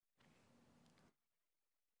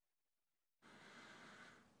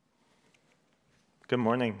Good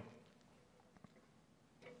morning.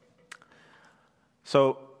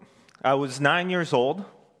 So, I was 9 years old,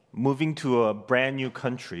 moving to a brand new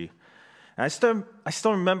country. And I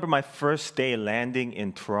still remember my first day landing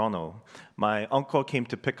in Toronto. My uncle came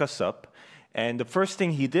to pick us up, and the first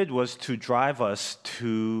thing he did was to drive us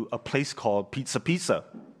to a place called Pizza Pizza.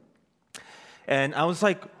 And I was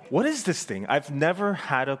like, what is this thing? I've never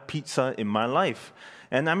had a pizza in my life.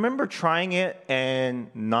 And I remember trying it and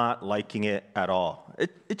not liking it at all.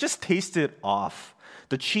 It just tasted off.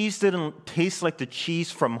 The cheese didn't taste like the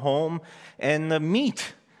cheese from home, and the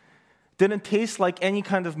meat didn't taste like any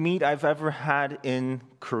kind of meat I've ever had in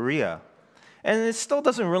Korea. And it still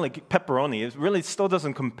doesn't really, pepperoni, it really still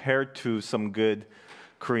doesn't compare to some good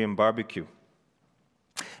Korean barbecue.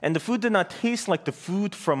 And the food did not taste like the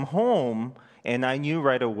food from home, and I knew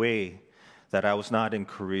right away that I was not in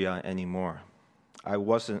Korea anymore. I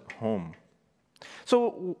wasn't home.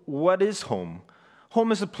 So what is home?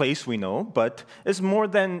 Home is a place we know, but it's more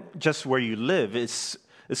than just where you live. It's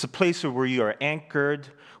a place where you are anchored,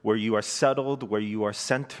 where you are settled, where you are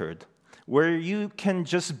centered, where you can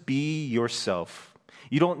just be yourself.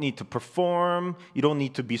 You don't need to perform. You don't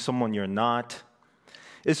need to be someone you're not.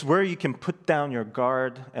 It's where you can put down your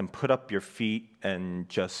guard and put up your feet and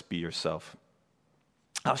just be yourself.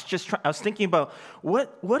 I was thinking about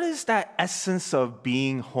what is that essence of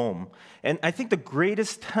being home? And I think the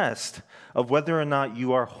greatest test of whether or not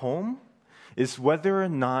you are home is whether or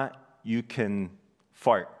not you can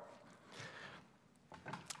fart.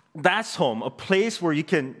 That's home, a place where you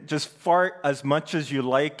can just fart as much as you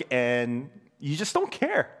like and you just don't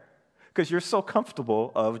care because you're so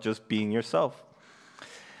comfortable of just being yourself.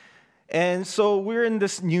 And so we're in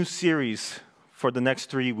this new series for the next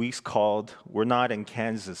 3 weeks called We're Not in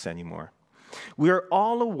Kansas Anymore. We are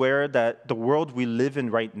all aware that the world we live in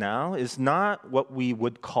right now is not what we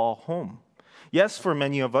would call home. Yes, for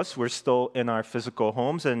many of us, we're still in our physical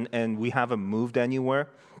homes and we haven't moved anywhere.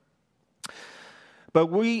 But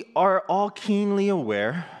we are all keenly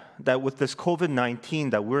aware that with this COVID-19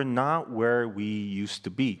 that we're not where we used to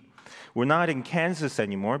be. We're not in Kansas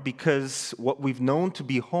anymore because what we've known to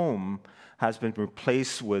be home has been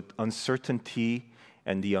replaced with uncertainty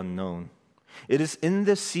and the unknown. It is in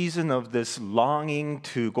this season of this longing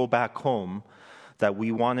to go back home that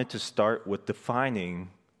we wanted to start with defining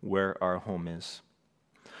where our home is.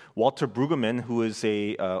 Walter Brueggemann, who is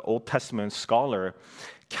an Old Testament scholar,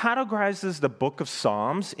 categorizes the book of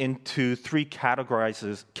Psalms into three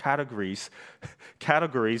categories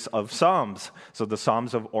of Psalms. So the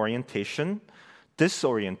Psalms of orientation,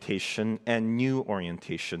 disorientation, and new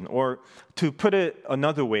orientation. Or to put it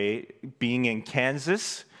another way, being in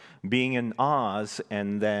Kansas, being in Oz,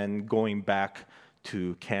 and then going back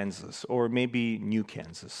to Kansas, or maybe New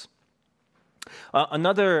Kansas.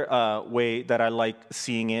 Another way that I like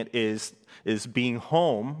seeing it is being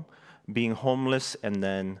home, being homeless, and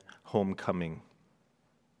then homecoming.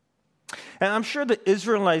 And I'm sure the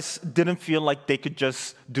Israelites didn't feel like they could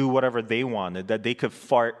just do whatever they wanted, that they could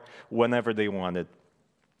fart whenever they wanted.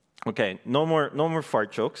 Okay, no more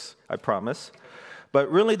fart jokes, I promise. But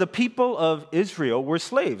really, the people of Israel were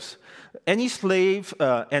slaves. Any slave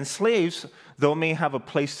and slaves, though may have a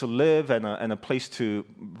place to live and a place to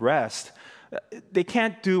rest, they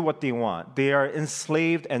can't do what they want. They are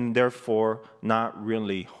enslaved and therefore not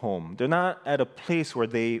really home. They're not at a place where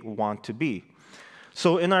they want to be.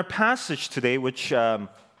 So in our passage today, in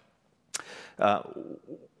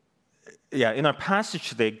our passage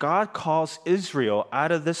today, God calls Israel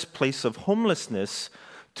out of this place of homelessness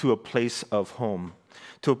to a place of home.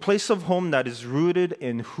 To a place of home that is rooted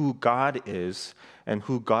in who God is and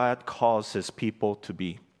who God calls his people to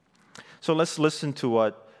be. So let's listen to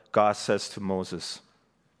what God says to Moses.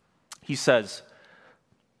 He says,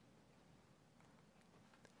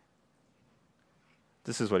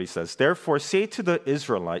 this is what he says, "Therefore say to the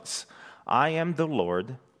Israelites, I am the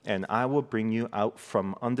Lord, and I will bring you out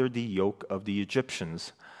from under the yoke of the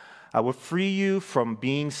Egyptians. I will free you from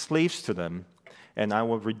being slaves to them, and I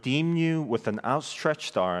will redeem you with an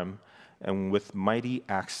outstretched arm and with mighty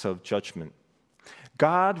acts of judgment."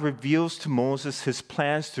 God reveals to Moses his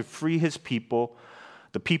plans to free his people,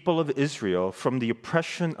 the people of Israel, from the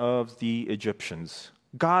oppression of the Egyptians.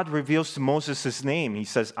 God reveals to Moses his name. He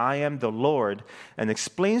says, "I am the Lord," and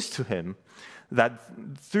explains to him that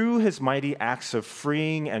through his mighty acts of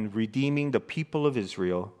freeing and redeeming the people of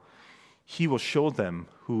Israel, he will show them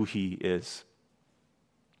who he is.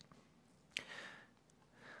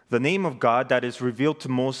 The name of God that is revealed to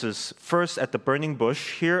Moses first at the burning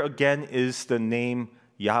bush, here again is the name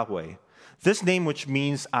Yahweh. This name, which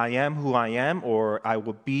means I am who I am, or I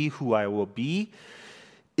will be who I will be,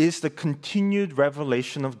 is the continued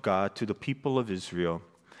revelation of God to the people of Israel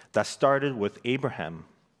that started with Abraham.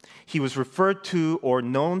 He was referred to or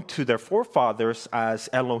known to their forefathers as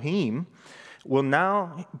Elohim, will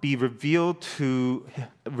now be reveal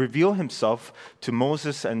himself to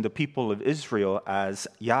Moses and the people of Israel as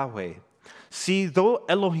Yahweh. See, though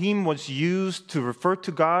Elohim was used to refer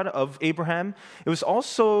to God of Abraham, it was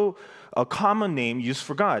also a common name used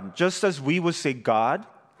for God. Just as we would say God,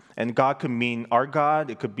 and God could mean our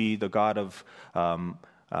God, it could be the God of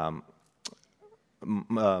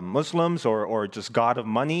Muslims or just God of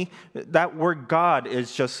money. That word God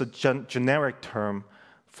is just a generic term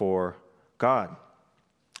for God.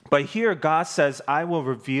 But here God says, I will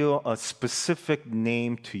reveal a specific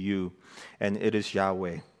name to you, and it is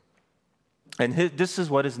Yahweh. And this is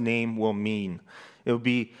what his name will mean.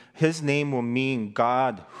 His name will mean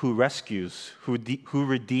God who rescues, who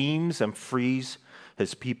redeems and frees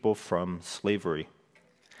his people from slavery.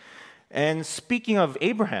 And speaking of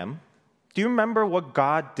Abraham, do you remember what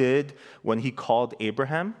God did when he called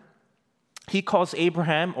Abraham? He calls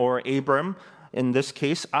Abraham, or Abram in this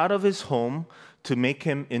case, out of his home to make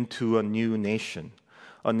him into a new nation,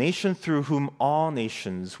 a nation through whom all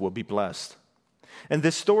nations will be blessed. And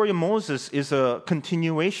this story of Moses is a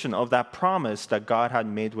continuation of that promise that God had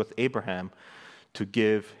made with Abraham to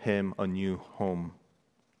give him a new home.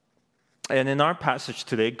 And in our passage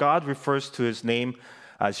today, God refers to his name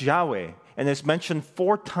as Yahweh, and it's mentioned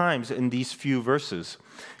 4 times in these few verses.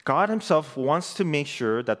 God himself wants to make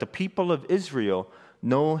sure that the people of Israel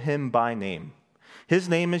know him by name. His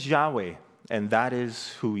name is Yahweh, and that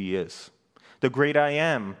is who he is. The great I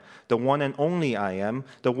am, the one and only I am,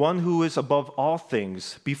 the one who is above all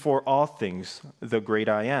things, before all things, the great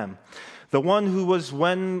I am. The one who was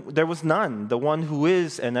when there was none, the one who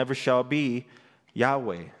is and ever shall be,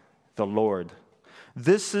 Yahweh, the Lord.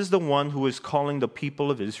 This is the one who is calling the people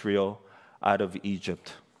of Israel out of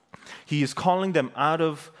Egypt. He is calling them out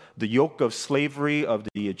of the yoke of slavery of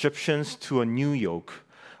the Egyptians to a new yoke,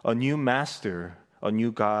 a new master, a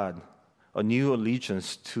new God, a new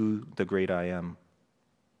allegiance to the great I am.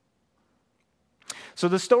 So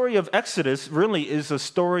the story of Exodus really is a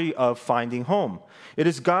story of finding home. It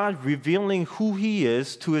is God revealing who he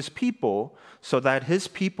is to his people so that his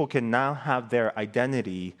people can now have their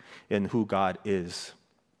identity in who God is.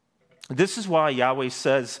 This is why Yahweh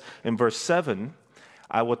says in verse 7,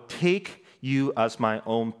 I will take you as my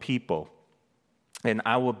own people, and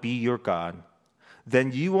I will be your God.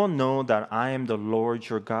 Then you will know that I am the Lord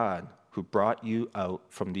your God, who brought you out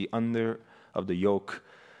from the under of the yoke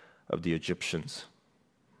of the Egyptians.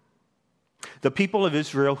 The people of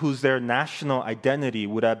Israel, whose their national identity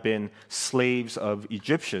would have been slaves of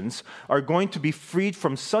Egyptians, are going to be freed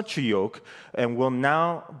from such a yoke and will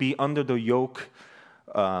now be under the yoke,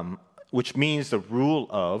 which means the rule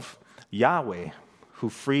of Yahweh, who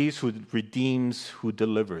frees, who redeems, who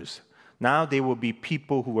delivers. Now they will be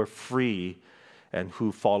people who are free and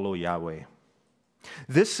who follow Yahweh.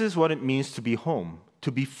 This is what it means to be home,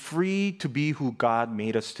 to be free to be who God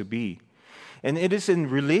made us to be. And it is in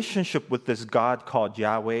relationship with this God called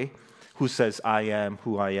Yahweh, who says, I am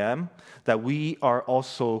who I am, that we are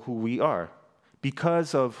also who we are.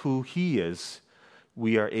 Because of who he is,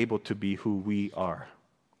 we are able to be who we are.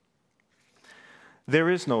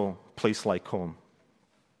 There is no place like home.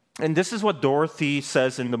 And this is what Dorothy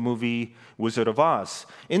says in the movie Wizard of Oz.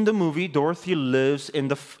 In the movie, Dorothy lives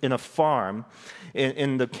in a farm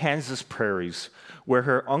in the Kansas prairies, where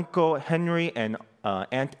her Uncle Henry and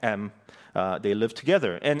Aunt Em, they live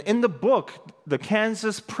together. And in the book, the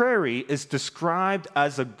Kansas prairie is described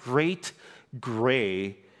as a great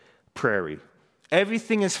gray prairie.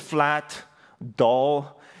 Everything is flat,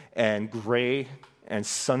 dull, and gray, and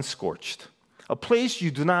sun-scorched. A place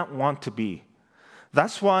you do not want to be.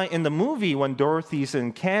 That's why in the movie, when Dorothy's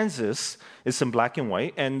in Kansas, it's in black and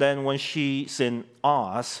white, and then when she's in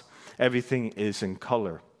Oz, everything is in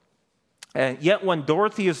color. And yet when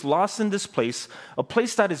Dorothy is lost in this place, a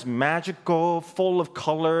place that is magical, full of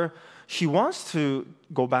color, she wants to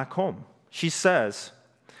go back home. She says,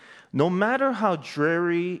 no matter how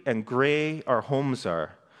dreary and gray our homes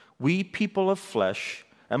are, we people of flesh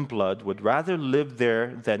and blood would rather live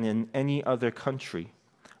there than in any other country.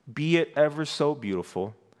 Be it ever so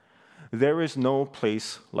beautiful, there is no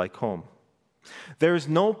place like home. There is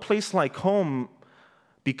no place like home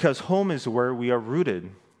because home is where we are rooted,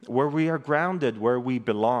 where we are grounded, where we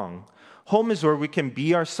belong. Home is where we can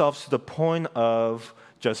be ourselves to the point of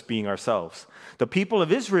just being ourselves. The people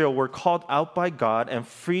of Israel were called out by God and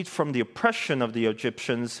freed from the oppression of the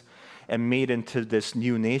Egyptians and made into this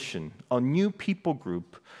new nation, a new people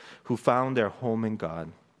group who found their home in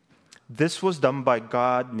God. this was done by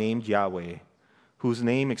God named Yahweh, whose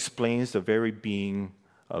name explains the very being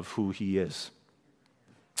of who he is.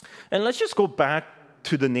 And let's just go back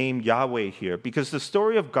to the name Yahweh here, because the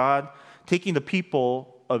story of God taking the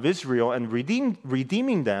people of Israel and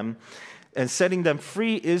redeeming them and setting them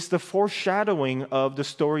free is the foreshadowing of the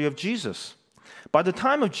story of Jesus. By the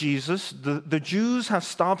time of Jesus, the Jews have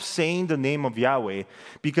stopped saying the name of Yahweh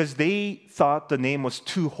because they thought the name was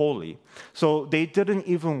too holy. So they didn't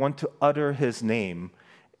even want to utter his name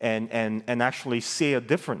and actually say a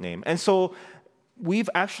different name. And so we've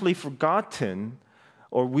actually forgotten,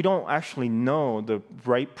 or we don't actually know the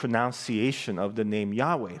right pronunciation of the name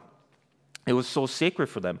Yahweh. It was so sacred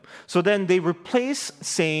for them. So then they replace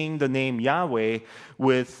saying the name Yahweh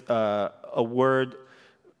with a word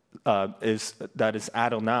that is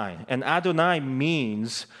Adonai. And Adonai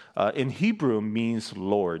means, in Hebrew, means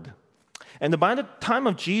Lord. And by the time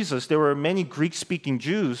of Jesus, there were many Greek-speaking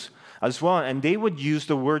Jews as well, and they would use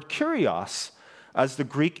the word Kyrios as the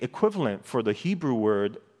Greek equivalent for the Hebrew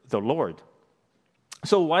word, the Lord.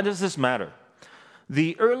 So why does this matter?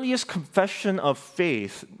 The earliest confession of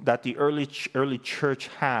faith that the early church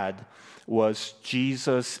had was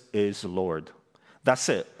Jesus is Lord. That's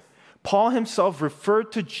it. Paul himself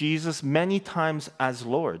referred to Jesus many times as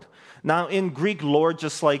Lord. Now, in Greek, Lord,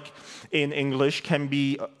 just like in English, can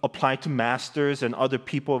be applied to masters and other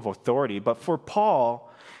people of authority. But for Paul,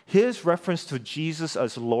 his reference to Jesus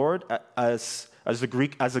as Lord, as a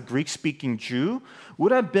Greek-speaking Jew,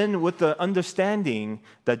 would have been with the understanding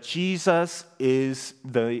that Jesus is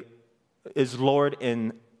Lord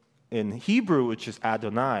in Hebrew, which is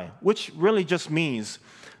Adonai, which really just means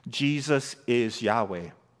Jesus is Yahweh,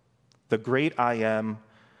 the great I am,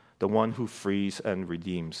 the one who frees and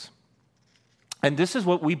redeems. And this is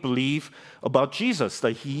what we believe about Jesus,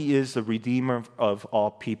 that he is the Redeemer of all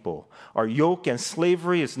people. Our yoke and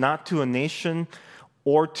slavery is not to a nation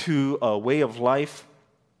or to a way of life,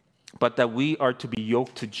 but that we are to be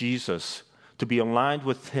yoked to Jesus, to be aligned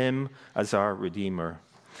with him as our Redeemer.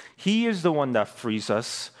 He is the one that frees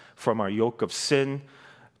us from our yoke of sin,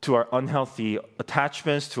 to our unhealthy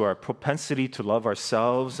attachments, to our propensity to love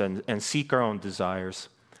ourselves and seek our own desires,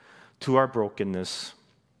 to our brokenness.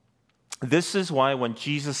 This is why when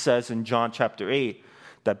Jesus says in John chapter 8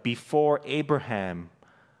 that before Abraham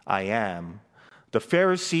I am, the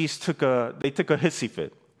Pharisees took a hissy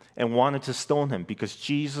fit and wanted to stone him because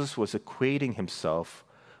Jesus was equating himself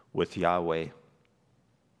with Yahweh.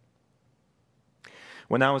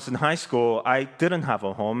 When I was in high school, I didn't have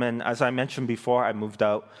a home, and as I mentioned before, I moved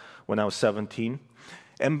out when I was 17.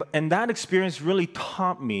 And that experience really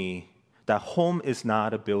taught me that home is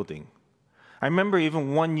not a building. I remember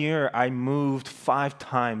even one year I moved 5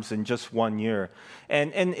 times in just 1 year.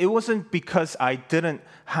 And it wasn't because I didn't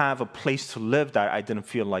have a place to live that I didn't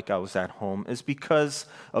feel like I was at home. It's because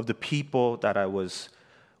of the people that I was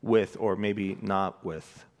with or maybe not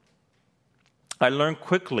with. I learned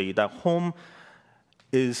quickly that home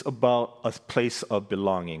is about a place of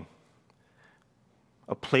belonging,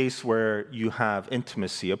 a place where you have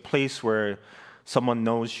intimacy, a place where someone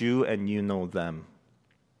knows you and you know them.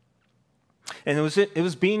 And it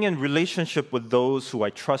was being in relationship with those who I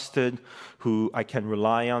trusted, who I can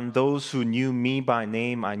rely on, those who knew me by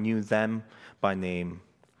name, I knew them by name.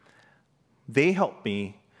 They helped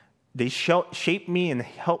me, they shaped me and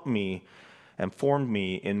helped me and formed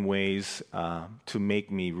me in ways to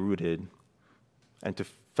make me rooted and to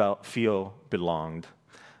feel belonged.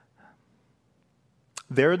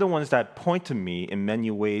 They're the ones that point to me in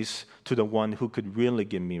many ways to the one who could really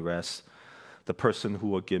give me rest, the person who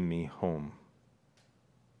will give me home.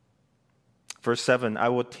 Verse 7, I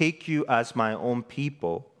will take you as my own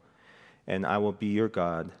people, and I will be your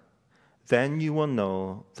God. Then you will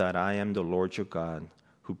know that I am the Lord your God,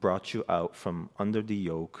 who brought you out from under the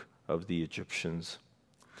yoke of the Egyptians.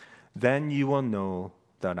 Then you will know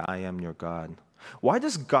that I am your God. Why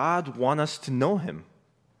does God want us to know him?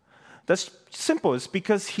 That's simple. It's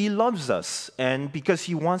because he loves us and because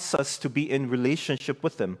he wants us to be in relationship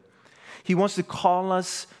with him. He wants to call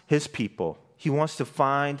us his people. He wants to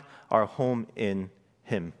find our home in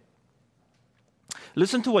him.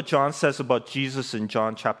 Listen to what John says about Jesus in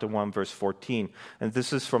John chapter 1, verse 14. And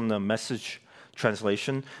this is from the Message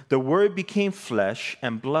translation. The Word became flesh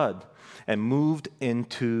and blood and moved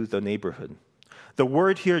into the neighborhood. The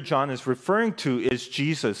word here John is referring to is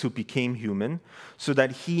Jesus, who became human so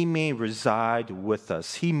that he may reside with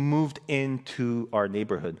us. He moved into our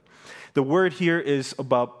neighborhood. The word here is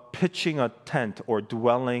about pitching a tent or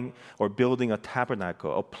dwelling or building a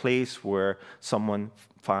tabernacle, a place where someone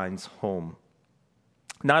finds home.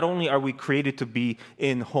 Not only are we created to be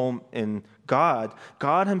in home in God,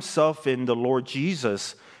 God himself in the Lord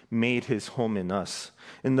Jesus made his home in us.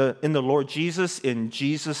 In the Lord Jesus, in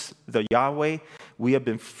Jesus the Yahweh, we have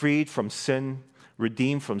been freed from sin,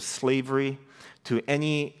 redeemed from slavery to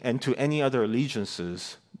any other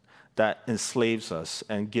allegiances that enslaves us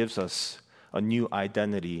and gives us a new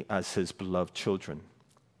identity as his beloved children.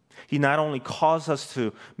 He not only calls us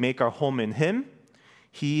to make our home in him,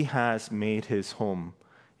 he has made his home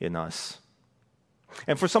in us.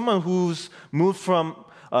 And for someone who's moved from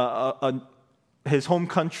his home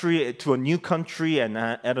country to a new country and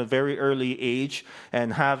at a very early age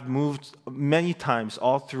and have moved many times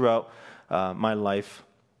all throughout my life,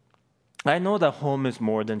 I know that home is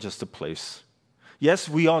more than just a place. Yes,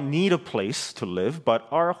 we all need a place to live, but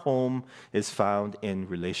our home is found in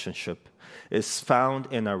relationship. It's found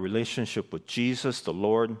in our relationship with Jesus, the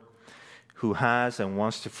Lord, who has and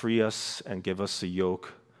wants to free us and give us a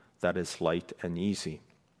yoke that is light and easy.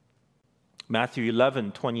 Matthew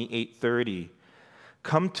 11:28-30.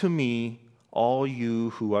 Come to me, all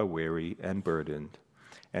you who are weary and burdened,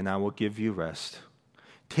 and I will give you rest.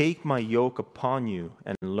 Take my yoke upon you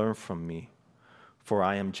and learn from me, for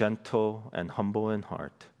I am gentle and humble in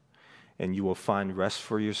heart, and you will find rest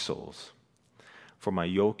for your souls. For my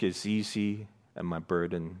yoke is easy and my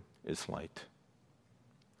burden is light.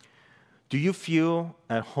 Do you feel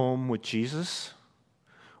at home with Jesus?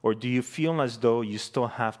 Or do you feel as though you still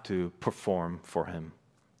have to perform for him,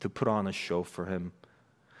 to put on a show for him?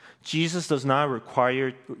 Jesus does not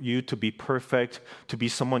require you to be perfect, to be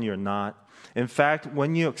someone you're not. In fact,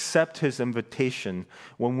 when you accept his invitation,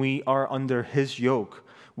 when we are under his yoke,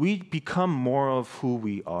 we become more of who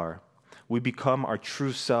we are. We become our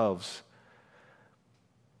true selves.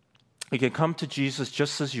 You can come to Jesus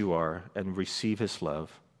just as you are and receive his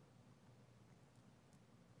love.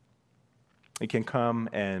 You can come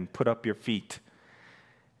and put up your feet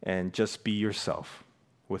and just be yourself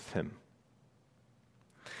with him.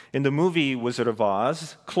 In the movie Wizard of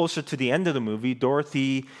Oz, closer to the end of the movie,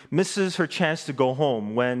 Dorothy misses her chance to go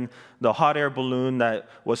home when the hot air balloon that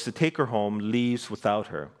was to take her home leaves without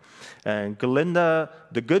her. And Glinda,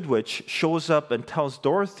 the Good Witch, shows up and tells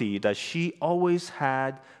Dorothy that she always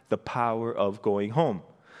had the power of going home.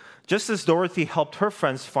 Just as Dorothy helped her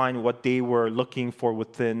friends find what they were looking for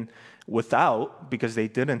without, because they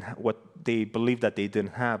didn't what they believed that they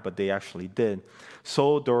didn't have, but they actually did,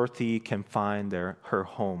 so Dorothy can find her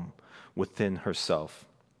home within herself.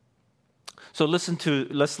 So let's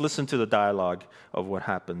listen to the dialogue of what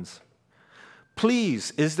happens.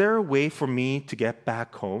 Please, is there a way for me to get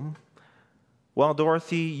back home? Well,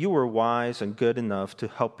 Dorothy, you were wise and good enough to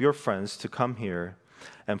help your friends to come here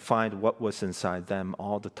and find what was inside them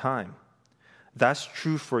all the time. That's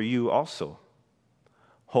true for you also.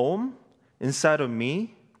 Home? Inside of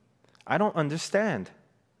me? I don't understand.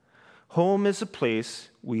 Home is a place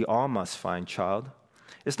we all must find, child.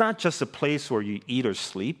 It's not just a place where you eat or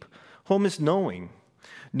sleep. Home is knowing.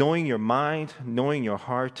 Knowing your mind, knowing your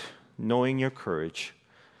heart, knowing your courage.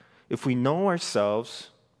 If we know ourselves,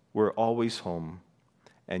 we're always home,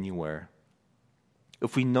 anywhere.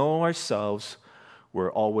 If we know ourselves,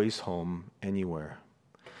 we're always home, anywhere.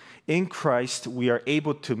 In Christ, we are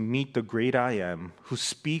able to meet the great I Am, who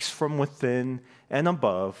speaks from within and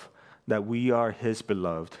above that we are his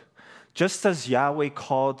beloved. Just as Yahweh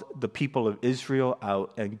called the people of Israel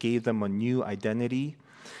out and gave them a new identity,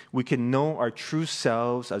 we can know our true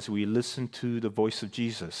selves as we listen to the voice of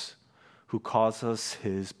Jesus, who calls us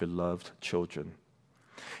his beloved children.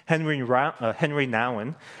 Henry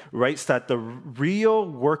Nouwen writes that the real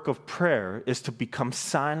work of prayer is to become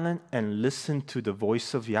silent and listen to the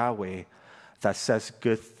voice of Yahweh that says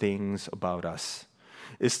good things about us.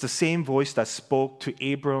 It's the same voice that spoke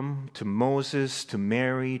to Abram, to Moses, to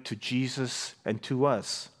Mary, to Jesus, and to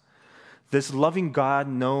us. This loving God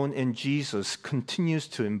known in Jesus continues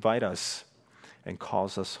to invite us and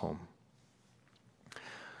calls us home.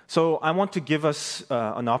 So I want to give us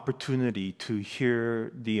an opportunity to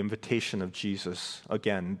hear the invitation of Jesus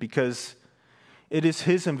again, because it is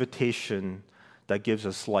his invitation that gives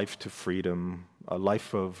us life to freedom, a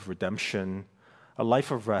life of redemption, a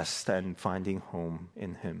life of rest and finding home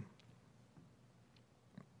in him.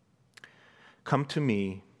 Come to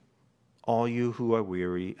me, all you who are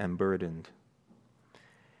weary and burdened,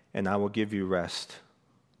 and I will give you rest.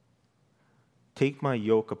 Take my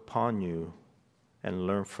yoke upon you and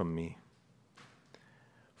learn from me.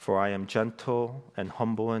 For I am gentle and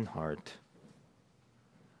humble in heart,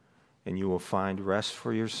 and you will find rest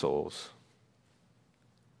for your souls.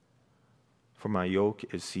 For my yoke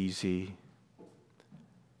is easy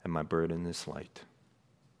and my burden is light.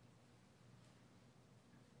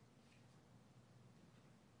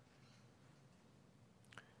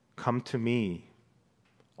 Come to me,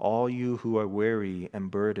 all you who are weary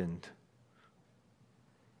and burdened,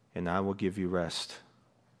 and I will give you rest.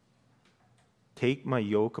 Take my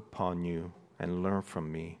yoke upon you and learn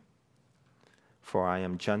from me, for I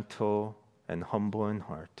am gentle and humble in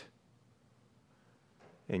heart,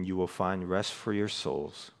 and you will find rest for your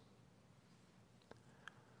souls.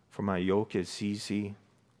 For my yoke is easy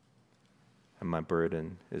and my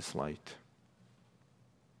burden is light.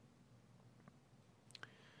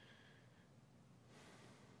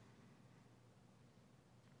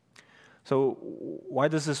 So, why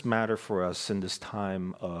does this matter for us in this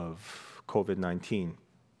time of COVID-19?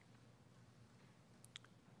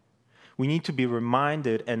 We need to be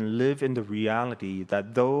reminded and live in the reality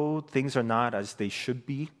that though things are not as they should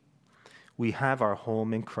be, we have our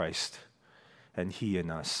home in Christ and He in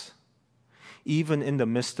us. Even in the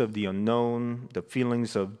midst of the unknown, the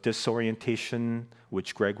feelings of disorientation,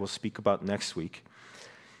 which Greg will speak about next week,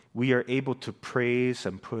 we are able to praise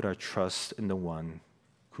and put our trust in the one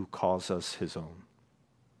who calls us His own.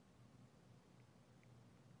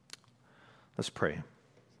 Let's pray.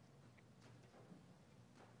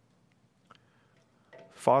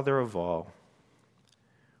 Father of all,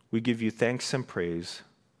 we give you thanks and praise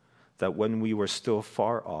that when we were still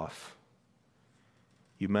far off,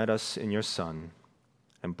 you met us in your Son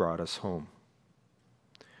and brought us home.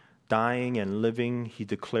 Dying and living, He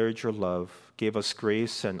declared your love, gave us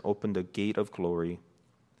grace, and opened a gate of glory.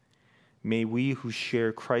 May we who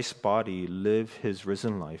share Christ's body live His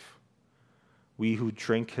risen life. We who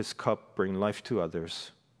drink His cup bring life to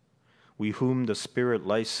others. We whom the Spirit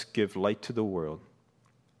lights give light to the world.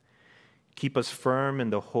 Keep us firm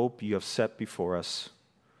in the hope you have set before us,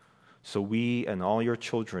 so we and all your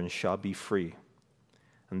children shall be free,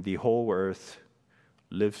 and the whole earth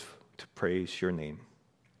live to praise your name.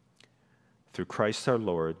 Through Christ our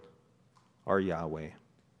Lord, our Yahweh.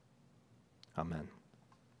 Amen.